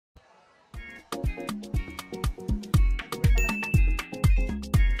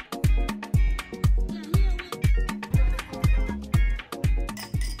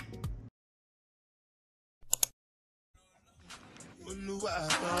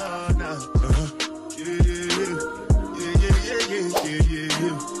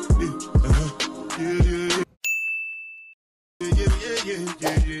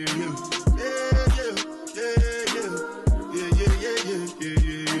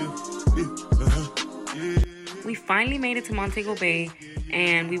We finally made it to Montego Bay,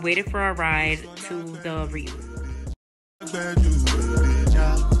 and we waited for our ride to the Riu.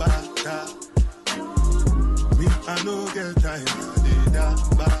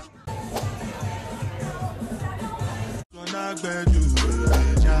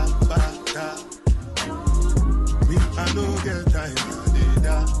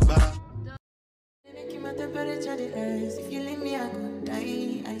 If you leave me, I could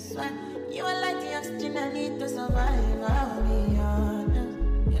die. I swear, you are like the oxygen I need to survive. I'll be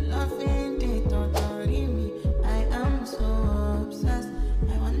honest, your love ain't it, don't worry me. I am so obsessed.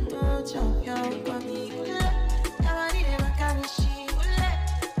 I want to chop your body.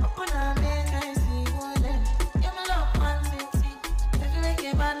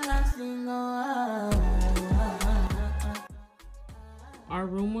 Our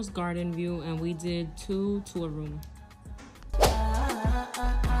room was garden view, and we did 2 to a room.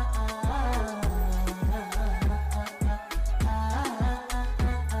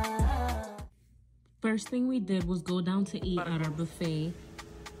 First thing we did was go down to eat at our buffet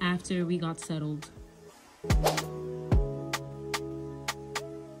after we got settled.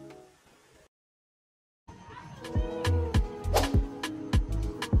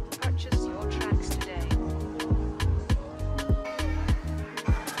 Purchase your tracks today.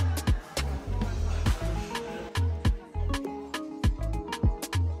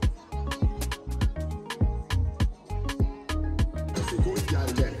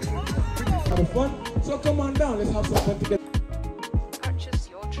 Having fun? So come on down, let's have some fun together. Purchase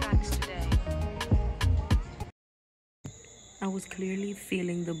your tracks today. I was clearly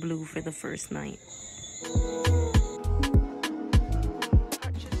feeling the blue for the first night.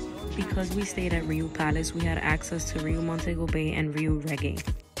 Because we stayed at Riu Palace, we had access to Riu Montego Bay and Riu Reggae.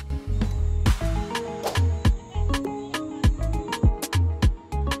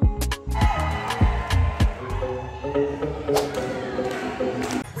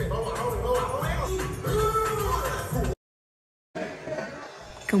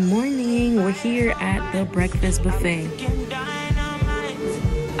 Good morning, we're here at the breakfast buffet.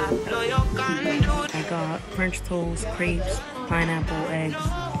 I got French toast, crepes, pineapple, eggs.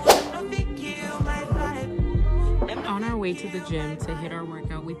 On our way to the gym to hit our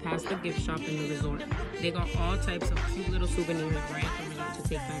workout, we passed the gift shop in the resort. They got all types of cute little souvenirs right at the resort to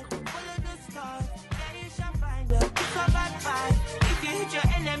take back home.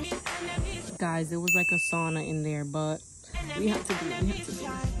 Guys, it was like a sauna in there, but we had to do it.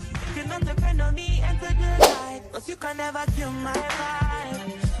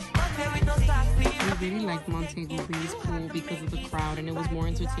 We really liked Montego Bay's pool because of the crowd, and it was more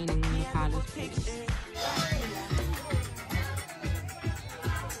entertaining than the Palace pool.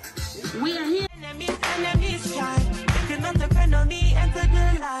 We are here.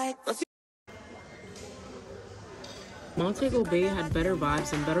 Montego Bay had better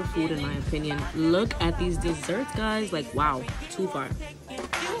vibes and better food in my opinion. Look at these desserts, guys. Like, wow, too far.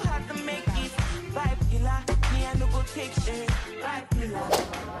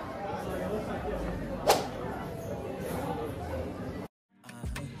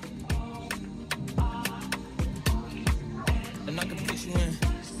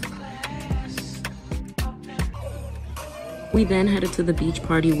 We then headed to the beach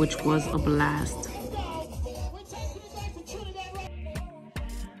party, which was a blast.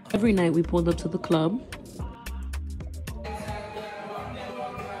 Every night we pulled up to the club.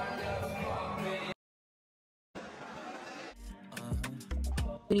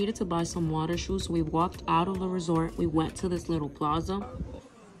 We needed to buy some water shoes, so we walked out of the resort. We went to this little plaza.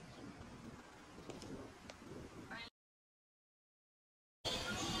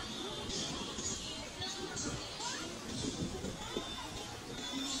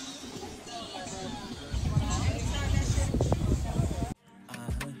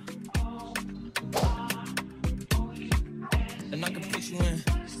 And I can put you in.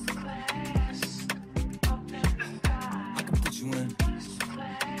 I can put you in.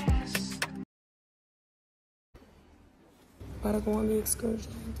 Gotta go on the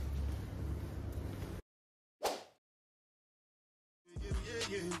excursion.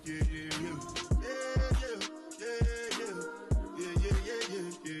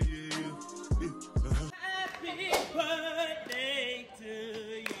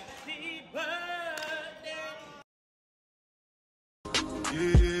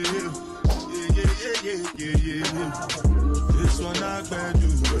 This one I can do.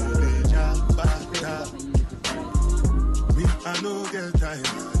 Me, I no get time.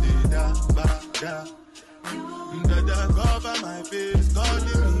 Dada cover my face, calling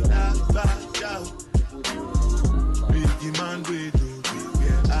me back out. Biggie man, we do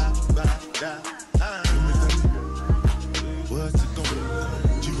back out. What's it going?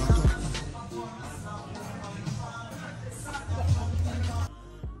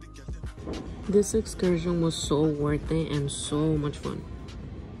 This excursion was so worth it and so much fun.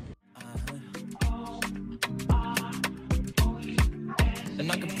 And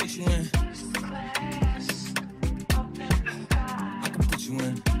I can put you in. I can put you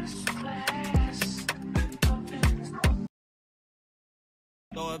in.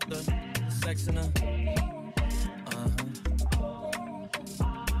 Throw up the sex in her.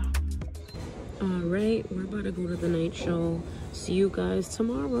 Alright, we're about to go to the night show. See you guys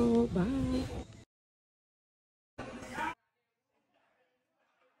tomorrow. Bye.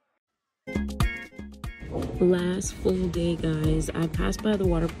 Last full day, guys. I passed by the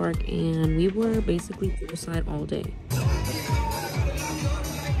water park and we were basically poolside all day.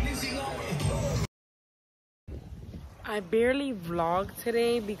 I barely vlogged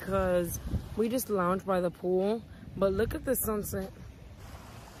today because we just lounged by the pool, but look at the sunset.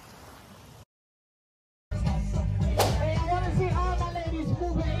 Hey, I want to see all my ladies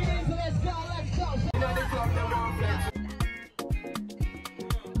moving in. Let's go, let's go.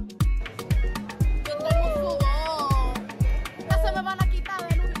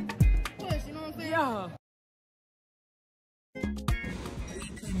 Yeah. We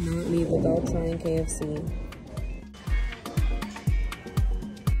could not leave without trying KFC.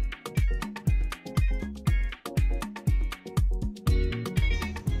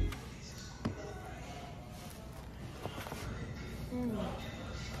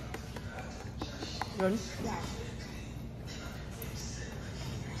 Good? Yeah.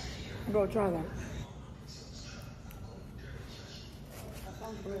 Bro, try that.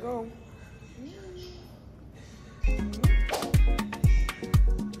 Here we go.